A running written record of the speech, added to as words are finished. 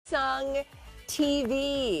Samsung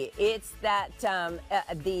TV. It's that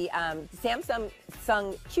the Samsung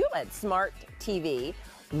QLED Smart TV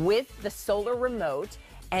with the solar remote,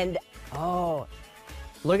 and oh,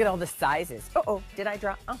 look at all the sizes. Uh-oh, did I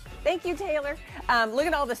drop? Oh, thank you, Taylor. Look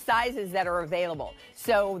at all the sizes that are available.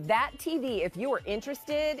 So that TV, if you are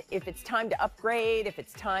interested, if it's time to upgrade, if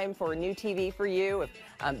it's time for a new TV for you, if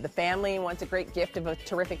the family wants a great gift of a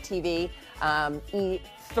terrific TV,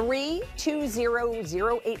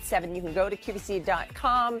 E320087. You can go to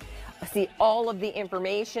QVC.com, see all of the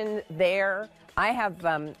information there. I have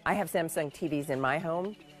Samsung TVs in my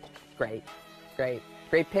home. Great, great,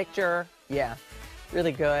 great picture. Yeah.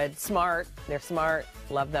 Really good, smart. They're smart.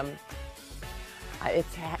 Love them.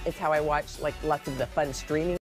 It's how I watch like lots of the fun streaming